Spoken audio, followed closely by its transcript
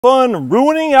Fun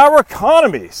ruining our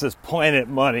economy, says Planet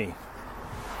Money.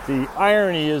 The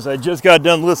irony is I just got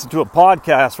done listening to a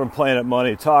podcast from Planet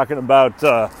Money talking about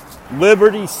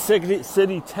Liberty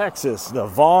City, Texas, the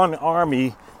Vaughn Army,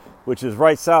 which is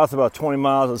right south about 20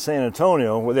 miles of San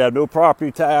Antonio, where they have no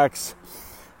property tax,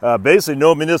 basically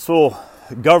no municipal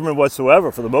government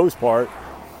whatsoever for the most part,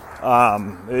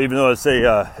 even though it's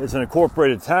an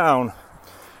incorporated town.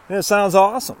 And it sounds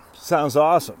awesome.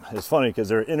 It's funny because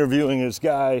they're interviewing this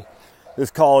guy,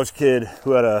 this college kid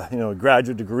who had a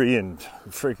graduate degree in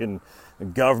freaking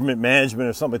government management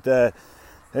or something like that.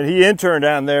 And he interned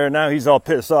down there, and now he's all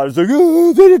pissed off. He's like,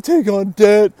 oh, they didn't take on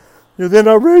debt. They're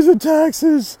not raising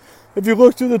taxes. If you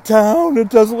look through the town, it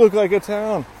doesn't look like a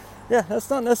town. Yeah,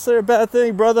 that's not necessarily a bad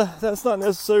thing, brother. That's not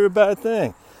necessarily a bad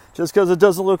thing. Just because it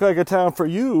doesn't look like a town for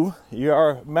you, you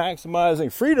are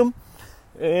maximizing freedom,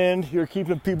 and you're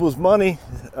keeping people's money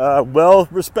well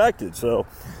respected. So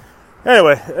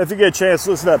anyway, if you get a chance,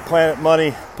 listen to that Planet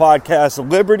Money podcast,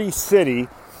 Liberty City.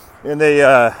 And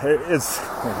I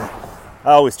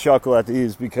always chuckle at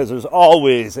these because there's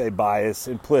always a bias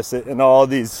implicit in all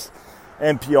these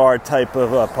NPR type of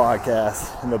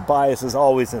podcasts. And the bias is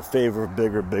always in favor of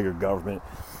bigger government,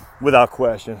 without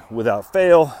question, without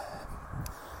fail.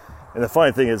 And the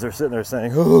funny thing is they're sitting there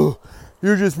saying, oh,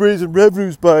 you're just raising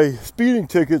revenues by speeding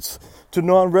tickets to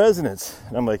non-residents.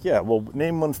 And I'm like, yeah, well,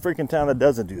 name one freaking town that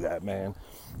doesn't do that, man.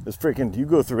 You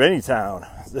go through any town.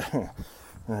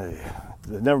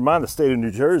 Never mind the state of New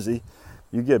Jersey.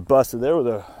 You get busted there with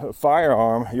a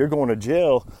firearm, you're going to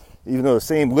jail. Even though the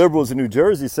same liberals in New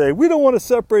Jersey say, we don't want to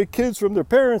separate kids from their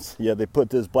parents. Yeah, they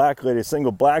put this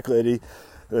single black lady,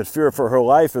 in fear for her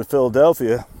life in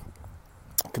Philadelphia,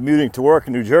 commuting to work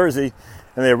in New Jersey,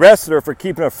 and they arrested her for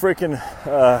keeping a freaking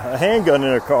handgun in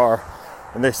her car.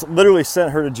 And they literally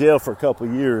sent her to jail for a couple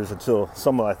of years until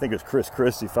someone, I think it was Chris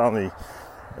Christie, finally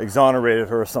exonerated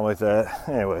her or something like that.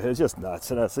 Anyway, it's just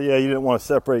nuts. And I said, yeah, you didn't want to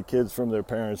separate kids from their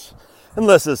parents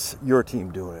unless it's your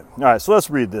team doing it. All right, so let's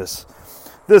read this.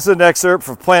 This is an excerpt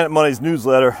from Planet Money's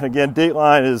newsletter. Again,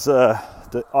 dateline is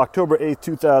October 8th,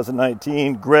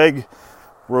 2019. Greg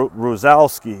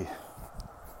Rosalsky.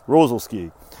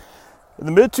 In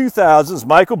the mid-2000s,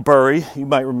 Michael Burry, you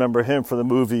might remember him for the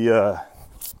movie, what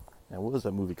was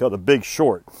that movie called? The Big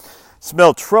Short,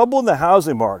 smelled trouble in the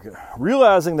housing market,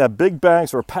 realizing that big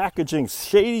banks were packaging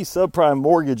shady subprime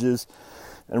mortgages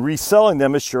and reselling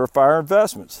them as surefire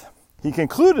investments. He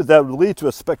concluded that would lead to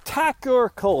a spectacular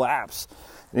collapse,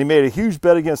 and he made a huge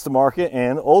bet against the market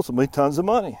and ultimately tons of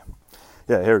money.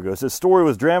 Yeah, here it goes. His story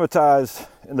was dramatized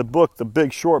in the book The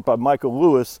Big Short by Michael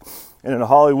Lewis and in a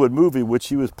Hollywood movie, which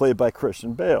he was played by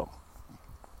Christian Bale.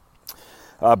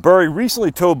 Burry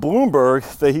recently told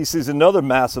Bloomberg that he sees another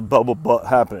massive bubble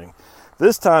happening.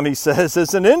 This time he says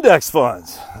it's an index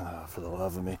funds. Oh, for the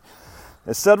love of me.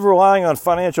 Instead of relying on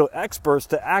financial experts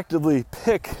to actively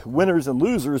pick winners and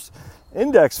losers,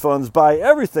 index funds buy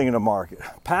everything in the market,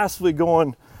 passively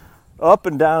going up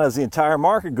and down as the entire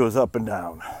market goes up and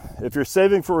down. If you're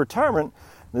saving for retirement,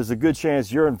 there's a good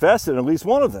chance you're invested in at least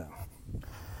one of them.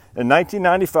 In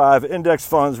 1995, index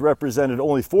funds represented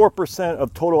only 4%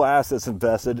 of total assets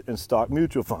invested in stock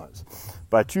mutual funds.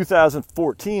 By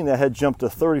 2014, that had jumped to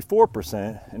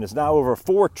 34% and is now over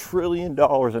 $4 trillion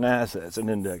in assets in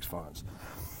index funds.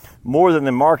 More than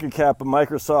the market cap of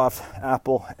Microsoft,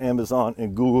 Apple, Amazon,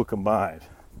 and Google combined.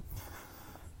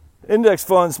 Index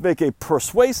funds make a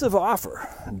persuasive offer.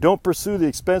 Don't pursue the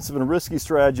expensive and risky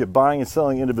strategy of buying and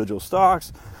selling individual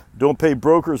stocks. Don't pay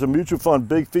brokers or mutual fund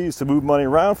big fees to move money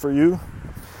around for you.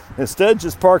 Instead,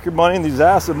 just park your money in these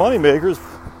asset money makers,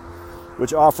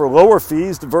 which offer lower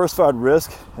fees, diversified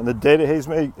risk, and the data has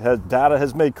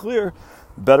made clear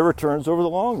better returns over the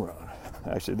long run.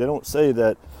 Actually, they don't say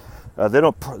that. They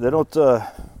don't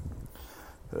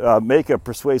make a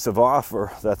persuasive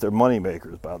offer that they're money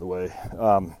makers. By the way,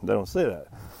 they don't say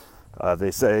that.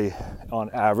 They say, on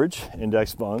average,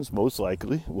 index funds most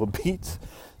likely will beat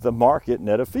the market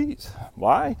net of fees.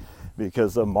 Why?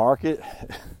 Because the market,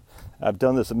 I've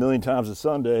done this a million times a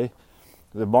Sunday,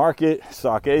 the market,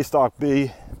 stock A, stock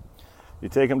B, you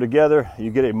take them together,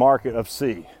 you get a market of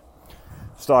C.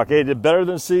 Stock A did better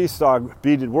than C, stock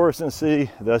B did worse than C,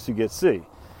 thus you get C.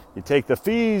 You take the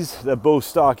fees that both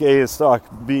stock A and stock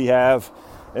B have,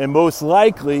 and most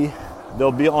likely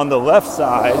they'll be on the left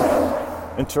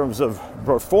side in terms of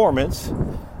performance,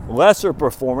 lesser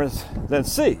performance than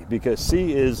C, because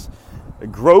C is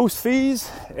gross fees,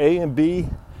 A and B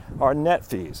are net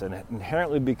fees. And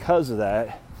inherently because of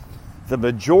that, the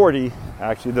majority,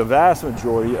 actually the vast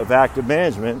majority of active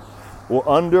management will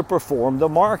underperform the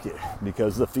market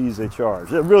because of the fees they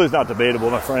charge. It really is not debatable,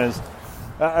 my friends.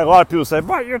 A lot of people say,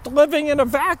 but you're living in a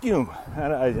vacuum.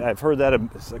 And I've heard that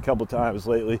a couple times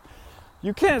lately.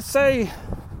 You can't say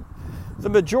the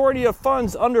majority of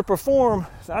funds underperform.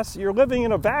 You're living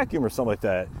in a vacuum or something like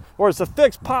that. Or it's a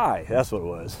fixed pie. That's what it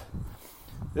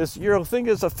was. Your thing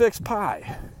is a fixed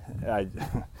pie. I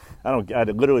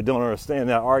literally don't understand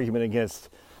that argument against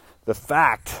the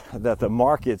fact that the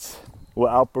markets will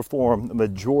outperform the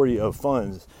majority of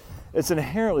funds. It's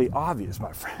inherently obvious,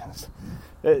 my friends.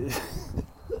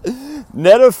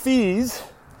 Net of fees,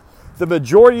 the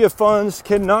majority of funds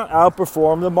cannot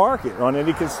outperform the market on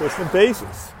any consistent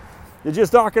basis. It's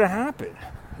just not going to happen.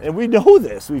 And we know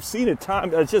this. We've seen it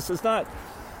time. It's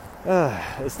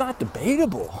not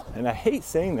debatable. And I hate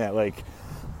saying that. Like,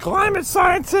 climate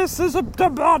scientists is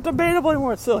not debatable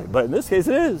anymore. It's silly. But in this case,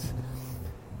 it is.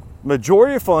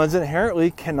 Majority of funds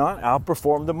inherently cannot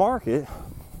outperform the market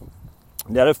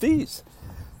net of fees.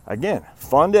 Again,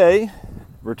 Fund A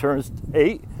returns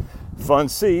 8.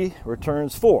 Fund C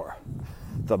returns 4.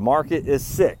 The market is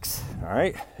 6. All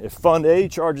right. If Fund A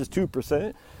charges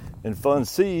 2%, and Fund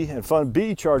C and Fund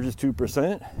B charges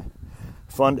 2%,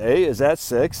 Fund A is at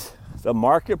 6. The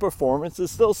market performance is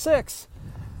still 6.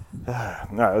 All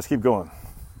right, let's keep going.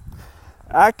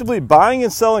 Actively buying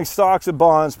and selling stocks and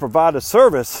bonds provide a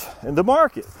service in the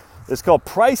market. It's called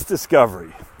price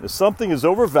discovery. If something is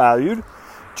overvalued,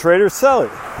 traders sell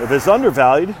it. If it's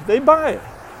undervalued, they buy it.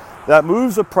 That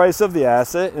moves the price of the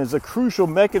asset and is a crucial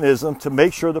mechanism to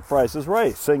make sure the price is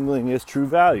right, signaling its true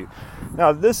value.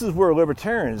 Now, this is where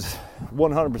libertarians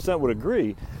 100% would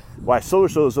agree why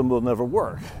socialism will never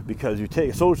work, because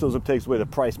socialism takes away the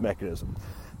price mechanism,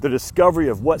 the discovery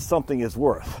of what something is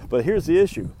worth. But here's the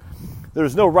issue.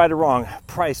 There's no right or wrong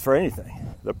price for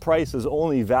anything. The price is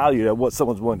only valued at what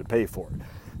someone's willing to pay for it.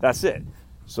 That's it.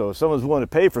 So if someone's willing to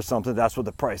pay for something, that's what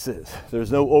the price is.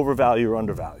 There's no overvalue or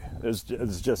undervalue. It's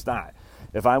just not.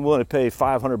 If I'm willing to pay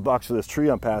 $500 for this tree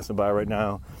I'm passing by right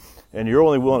now, and you're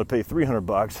only willing to pay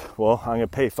 $300, well, I'm going to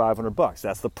pay $500.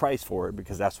 That's the price for it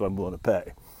because that's what I'm willing to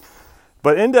pay.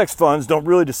 But index funds don't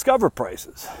really discover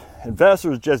prices.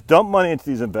 Investors just dump money into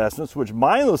these investments, which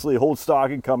mindlessly hold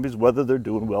stock in companies whether they're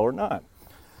doing well or not.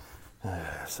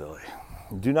 Silly.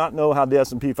 Do not know how the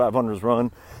S&P 500 is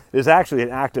run. It's actually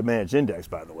an active managed index,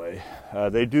 by the way.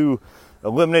 They do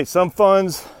eliminate some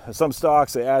funds, some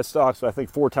stocks. They add stocks, I think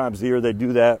 4 times a year they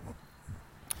do that.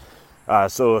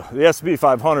 So the S&P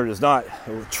 500 is not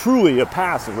truly a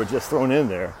passive. We're just thrown in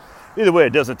there. Either way,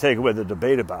 it doesn't take away the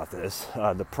debate about this.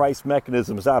 The price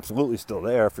mechanism is absolutely still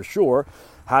there, for sure.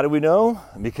 How do we know?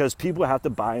 Because people have to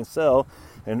buy and sell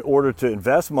in order to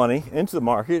invest money into the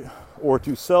market or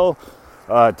to sell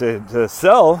to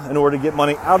sell in order to get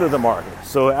money out of the market.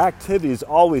 So activity is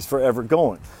always forever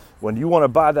going. When you want to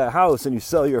buy that house and you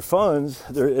sell your funds,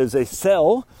 there is a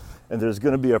sell, and there's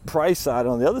going to be a price side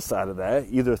on the other side of that,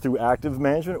 either through active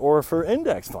management or for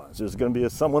index funds. There's going to be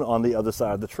someone on the other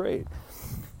side of the trade.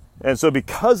 And so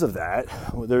because of that,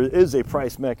 there is a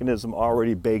price mechanism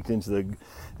already baked into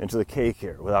the cake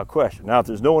here, without question. Now, if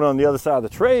there's no one on the other side of the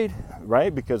trade,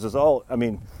 right, because it's all,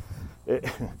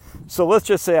 so let's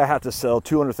just say I have to sell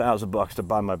 $200,000 to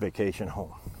buy my vacation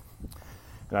home.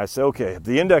 And I say, okay, if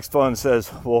the index fund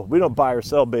says, well, we don't buy or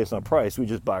sell based on price, we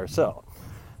just buy or sell.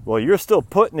 Well, you're still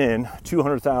putting in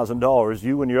 $200,000,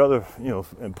 you and your other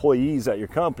employees at your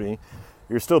company,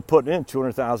 you're still putting in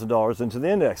 $200,000 into the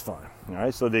index fund. All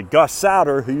right, so the Gus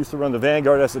Sauter, who used to run the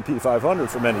Vanguard S&P 500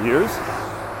 for many years,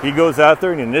 he goes out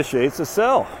there and initiates a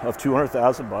sell of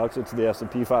 $200,000 into the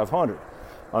S&P 500.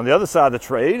 On the other side of the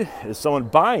trade is someone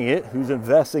buying it who's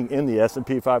investing in the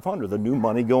S&P 500, the new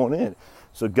money going in.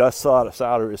 So Gus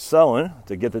Sauter is selling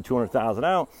to get the $200,000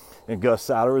 out, and Gus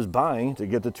Sauter is buying to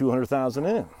get the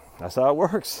 $200,000 in. That's how it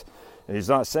works. And he's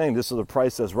not saying this is the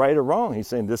price that's right or wrong. He's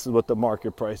saying this is what the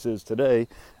market price is today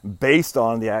based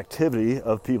on the activity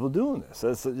of people doing this.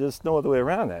 There's just no other way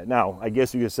around that. Now, I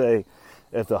guess you could say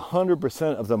if the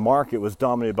 100% of the market was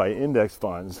dominated by index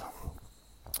funds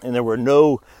and there were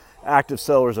no active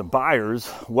sellers and buyers,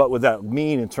 what would that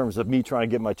mean in terms of me trying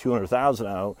to get my $200,000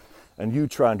 out and you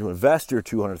trying to invest your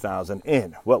 $200,000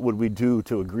 in? What would we do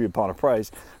to agree upon a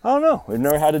price? I don't know. We've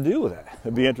never had to deal with that.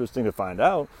 It'd be interesting to find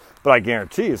out. But I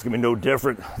guarantee it's going to be no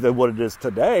different than what it is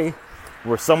today,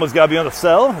 where someone's got to be on the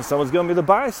sell and someone's going to be the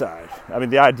buy side. I mean,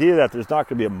 the idea that there's not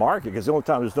going to be a market, because the only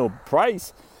time there's no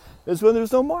price is when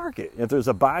there's no market. If there's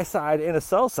a buy side and a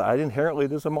sell side, inherently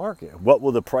there's a market. What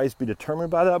will the price be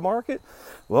determined by that market?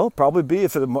 Well, probably be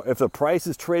if the price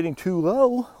is trading too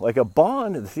low, like a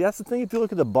bond. See, that's the thing if you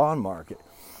look at the bond market.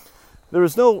 There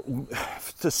is no,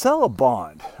 to sell a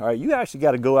bond, all right, you actually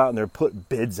got to go out and there and put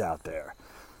bids out there.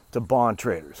 to bond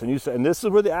traders. And this is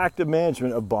where the active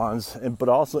management of bonds, but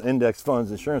also index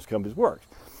funds, insurance companies works.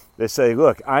 They say,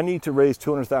 look, I need to raise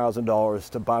 $200,000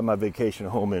 to buy my vacation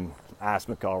home in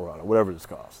Aspen, Colorado, whatever this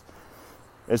costs.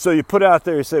 And so you put out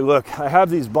there, you say, look, I have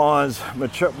these bonds,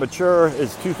 mature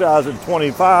is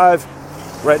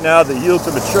 2025. Right now, the yield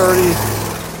to maturity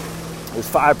is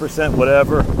 5%,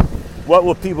 whatever. What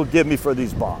will people give me for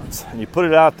these bonds? And you put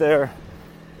it out there,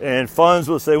 and funds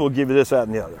will say, we'll give you this, that,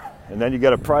 and the other. And then you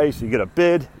get a price, you get a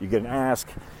bid, you get an ask,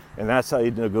 and that's how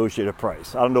you negotiate a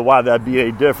price. I don't know why that'd be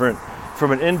any different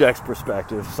from an index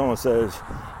perspective. Someone says,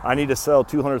 I need to sell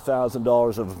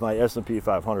 $200,000 of my S&P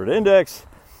 500 index.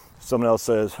 Someone else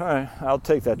says, all right, I'll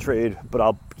take that trade, but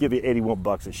I'll give you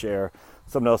 $81 a share.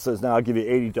 Someone else says, now I'll give you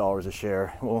 $80 a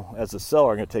share. Well, as a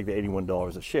seller, I'm going to take the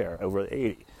 $81 a share over the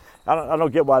 80. I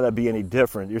don't get why that'd be any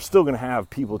different. You're still going to have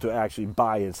people to actually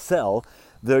buy and sell.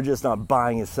 They're just not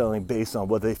buying and selling based on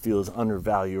what they feel is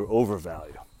undervalued or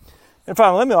overvalued. And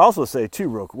finally, let me also say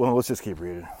too, well, let's just keep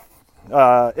reading.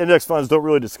 Index funds don't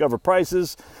really discover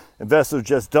prices. Investors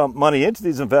just dump money into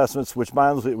these investments, which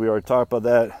mindlessly, we already talked about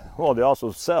that. Well, they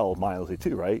also sell mindlessly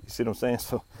too, right? You see what I'm saying?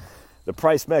 So the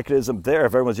price mechanism there,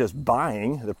 if everyone's just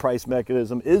buying, the price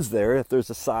mechanism is there if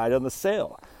there's a side on the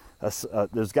sale.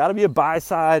 There's got to be a buy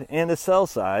side and a sell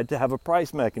side to have a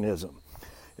price mechanism.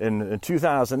 In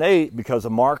 2008, because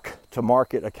of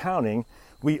mark-to-market accounting,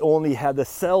 we only had the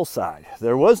sell side.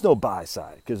 There was no buy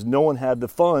side because no one had the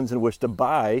funds in which to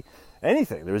buy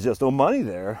anything. There was just no money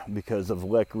there because of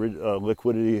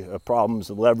liquidity problems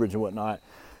and leverage and whatnot.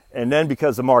 And then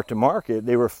because of mark-to-market,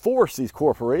 they were forced, these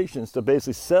corporations, to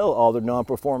basically sell all their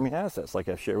non-performing assets, like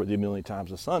I've shared with you a million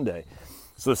times on Sunday.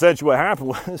 So essentially what happened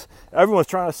was everyone was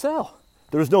trying to sell.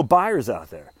 There was no buyers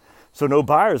out there. So no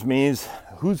buyers means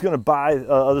who's going to buy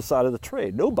the other side of the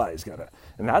trade? Nobody's going to.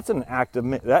 And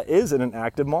that is in an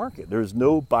active market. There's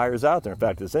no buyers out there. In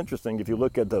fact, it's interesting. If you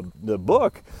look at the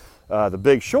book, The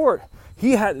Big Short,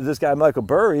 this guy, Michael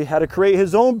Burry, had to create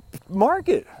his own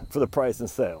market for the price and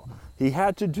sale. He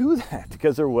had to do that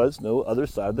because there was no other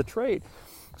side of the trade.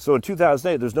 So in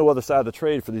 2008, there's no other side of the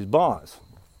trade for these bonds,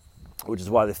 which is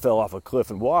why they fell off a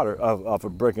cliff in water, off a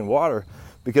brick in water,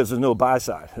 because there's no buy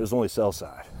side. There's only sell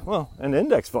side. Well, in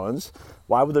index funds,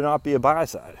 why would there not be a buy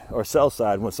side or sell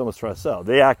side when someone's trying to sell?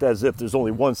 They act as if there's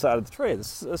only one side of the trade.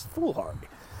 That's foolhardy.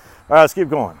 All right, let's keep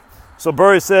going. So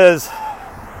Burry says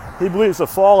he believes the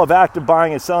fall of active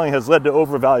buying and selling has led to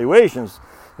overvaluations,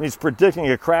 and he's predicting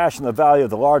a crash in the value of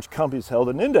the large companies held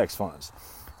in index funds.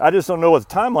 I just don't know what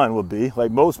the timeline will be.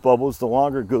 Like most bubbles, the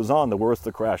longer it goes on, the worse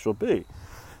the crash will be.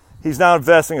 He's now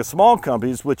investing in small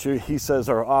companies, which he says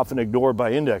are often ignored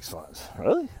by index funds.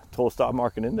 Really? Total Stock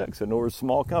Market Index ignores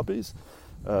small companies.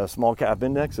 Small cap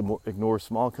index ignores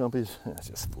small companies. That's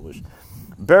just foolish.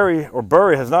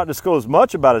 Burry has not disclosed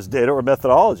much about his data or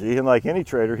methodology, and like any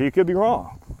trader, he could be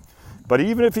wrong. But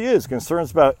even if he is, concerns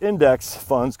about index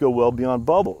funds go well beyond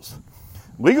bubbles.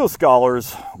 Legal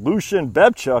scholars Lucian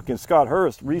Bebchuk and Scott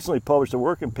Hurst recently published a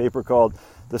working paper called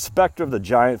The Spectre of the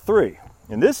Giant Three.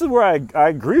 And this is where I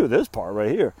agree with this part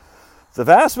right here. The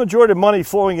vast majority of money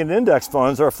flowing in index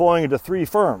funds are flowing into three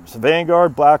firms: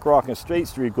 Vanguard, BlackRock, and State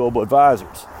Street Global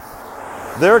Advisors.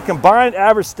 Their combined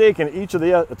average stake in each of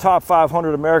the top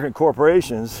 500 American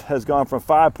corporations has gone from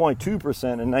 5.2%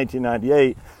 in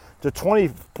 1998 to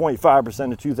 20.5%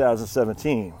 in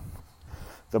 2017.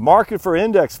 The market for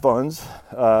index funds,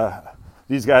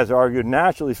 these guys argue,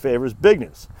 naturally favors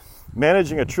bigness.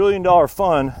 Managing $1 trillion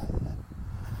fund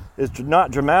is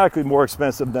not dramatically more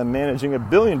expensive than managing $1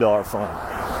 billion fund.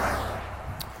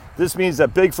 This means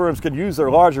that big firms can use their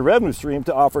larger revenue stream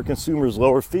to offer consumers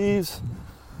lower fees,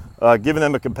 giving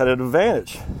them a competitive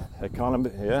advantage. Economy,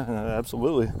 yeah,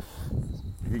 absolutely.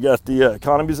 You got the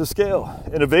economies of scale.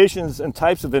 Innovations and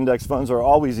types of index funds are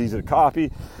always easy to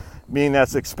copy, meaning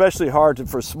that's especially hard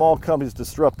for small companies to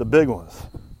disrupt the big ones.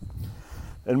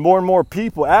 And more and more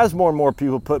people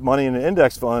put money into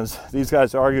index funds, these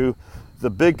guys argue the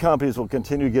big companies will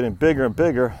continue getting bigger and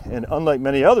bigger, and unlike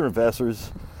many other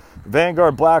investors,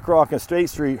 Vanguard, BlackRock, and State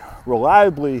Street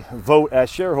reliably vote at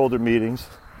shareholder meetings.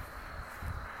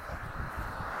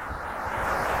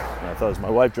 I thought it was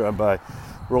my wife driving by.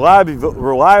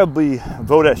 Reliably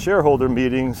vote at shareholder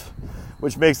meetings,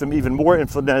 which makes them even more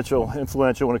influential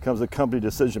when it comes to company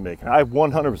decision making. I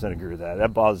 100% agree with that.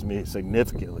 That bothers me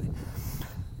significantly.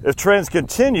 If trends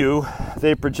continue,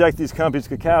 they project these companies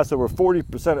could cast over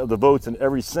 40% of the votes in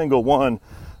every single one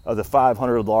of the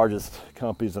 500 largest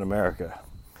companies in America.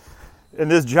 In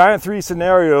this giant three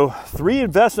scenario, three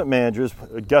investment managers,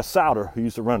 Gus Sauter, who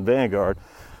used to run Vanguard,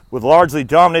 would largely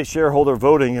dominate shareholder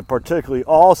voting, and particularly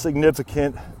all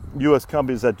significant U.S.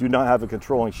 companies that do not have a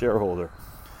controlling shareholder.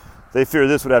 They fear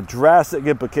this would have drastic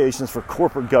implications for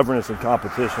corporate governance and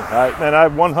competition. And I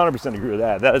 100% agree with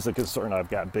that. That is a concern I've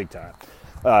got big time.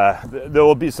 There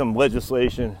will be some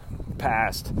legislation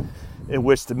passed in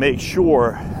which to make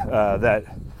sure that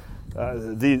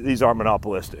these aren't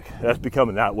monopolistic. That's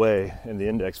becoming that way in the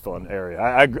index fund area.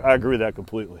 I agree with that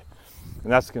completely.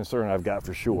 And that's the concern I've got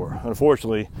for sure.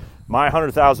 Unfortunately, my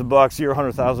 $100,000, your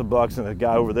 $100,000, and the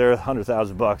guy over there,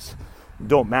 $100,000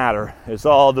 don't matter. It's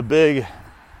all the behemoth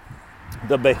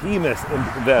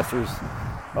investors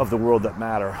of the world that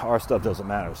matter. Our stuff doesn't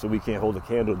matter, so we can't hold a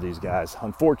candle to these guys.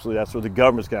 Unfortunately, that's where the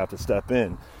government's going to have to step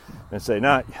in and say,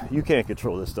 nah, you can't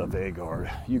control this stuff,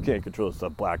 Vanguard. You can't control this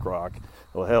stuff, BlackRock.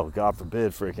 Well, hell, God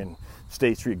forbid, freaking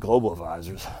State Street Global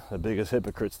Advisors, the biggest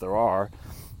hypocrites there are.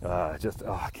 I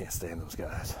can't stand those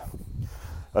guys.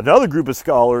 Another group of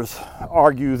scholars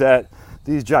argue that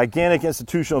these gigantic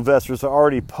institutional investors are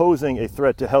already posing a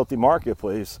threat to a healthy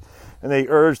marketplace, and they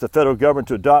urge the federal government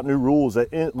to adopt new rules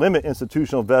that limit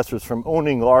institutional investors from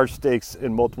owning large stakes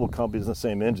in multiple companies in the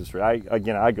same industry. I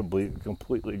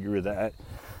completely agree with that,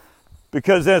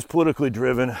 because that's politically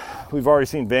driven. We've already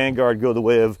seen Vanguard go the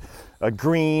way of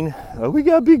green. We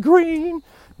got to be green.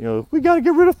 We got to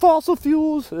get rid of fossil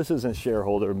fuels. This isn't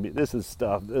shareholder. This is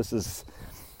stuff. This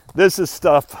is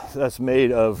stuff that's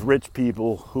made of rich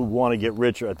people who want to get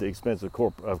richer at the expense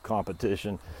of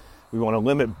competition. We want to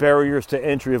limit barriers to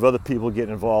entry of other people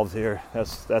getting involved here.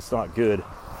 That's not good.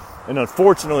 And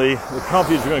unfortunately, the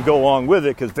companies are going to go along with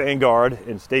it because Vanguard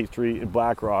and State Street and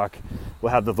BlackRock will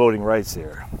have the voting rights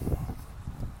here.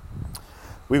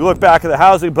 We look back at the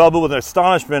housing bubble with an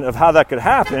astonishment of how that could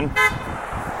happen.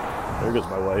 There goes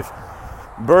my wife.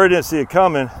 Bird didn't see it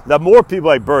coming. That more people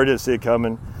like Bird didn't see it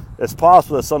coming. It's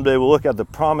possible that someday we'll look at the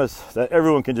promise that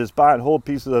everyone can just buy and hold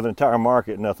pieces of an entire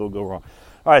market and nothing will go wrong.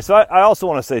 All right, so I also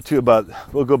want to say too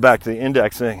we'll go back to the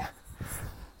indexing.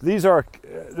 These are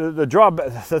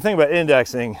the thing about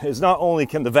indexing is not only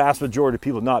can the vast majority of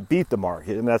people not beat the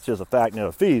market, and that's just a fact,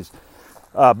 no fees.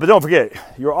 But don't forget,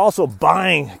 you're also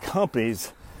buying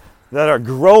companies that are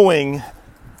growing.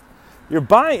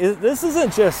 This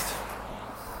isn't just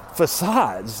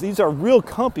facades. These are real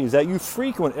companies that you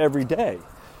frequent every day.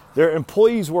 There are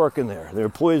employees working there. There are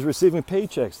employees receiving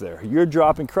paychecks there. You're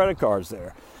dropping credit cards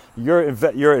there. You're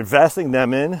investing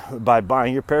them in by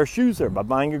buying your pair of shoes there, by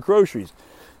buying your groceries,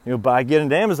 by getting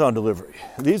an Amazon delivery.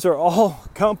 These are all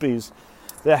companies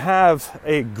that have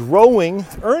a growing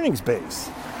earnings base.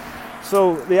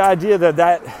 So the idea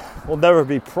that will never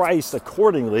be priced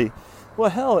accordingly, well,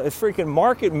 hell, if freaking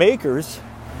market makers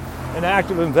and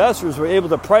active investors were able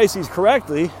to price these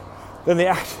correctly, then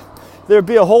there'd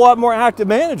be a whole lot more active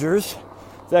managers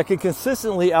that could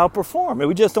consistently outperform. And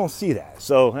we just don't see that.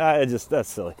 So that's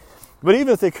silly. But even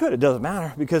if they could, it doesn't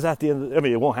matter, because at the end,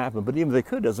 it won't happen, but even if they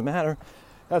could, it doesn't matter.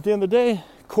 At the end of the day,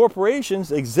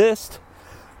 corporations exist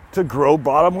to grow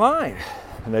bottom line.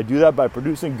 And they do that by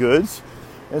producing goods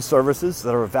and services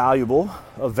that are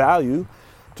of value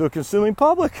to a consuming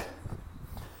public,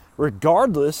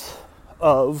 regardless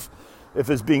of if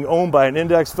it's being owned by an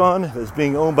index fund, if it's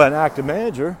being owned by an active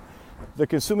manager. The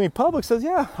consuming public says,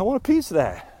 yeah, I want a piece of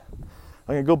that.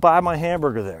 I'm going to go buy my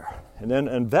hamburger there. And then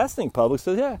investing public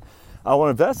says, yeah, I want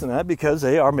to invest in that because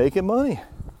they are making money.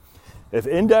 If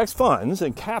index funds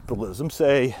and capitalism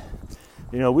say,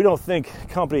 we don't think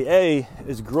company A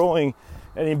is growing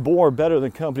any more better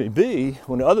than company B,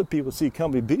 when other people see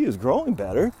company B is growing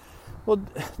better, well,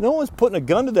 no one's putting a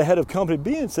gun to the head of company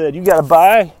B and said, you got to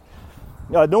buy.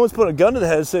 No one's putting a gun to the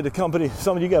head and said to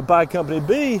somebody, you got to buy company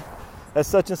B at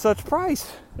such and such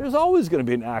price. There's always going to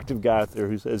be an active guy out there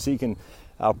who says he can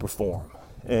outperform.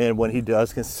 And when he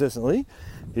does consistently,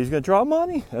 he's going to draw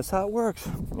money. That's how it works.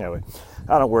 Anyway,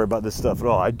 I don't worry about this stuff at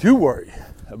all. I do worry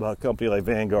about a company like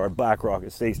Vanguard, BlackRock,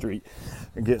 and State Street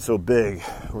and getting so big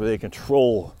where they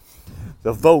control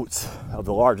the votes of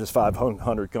the largest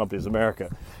 500 companies in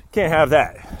America. Can't have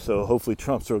that. So hopefully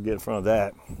Trump's will get in front of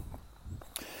that.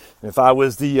 And if I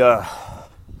was the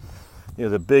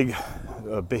big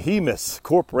behemoths,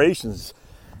 corporations,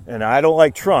 and I don't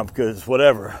like Trump because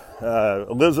whatever,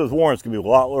 Elizabeth Warren's going to be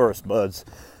a lot worse, buds.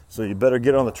 So you better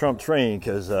get on the Trump train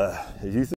because you